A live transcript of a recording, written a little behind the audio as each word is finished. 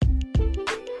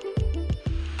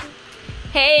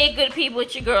Hey, good people,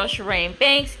 it's your girl Sherane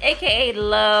Banks, aka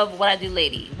Love What I Do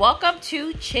Lady. Welcome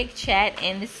to Chick Chat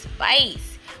and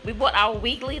Spice. We brought our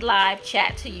weekly live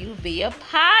chat to you via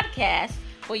podcast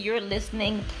for your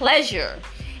listening pleasure.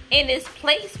 In this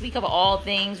place, we cover all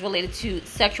things related to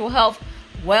sexual health,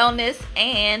 wellness,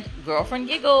 and girlfriend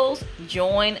giggles.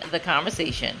 Join the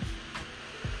conversation.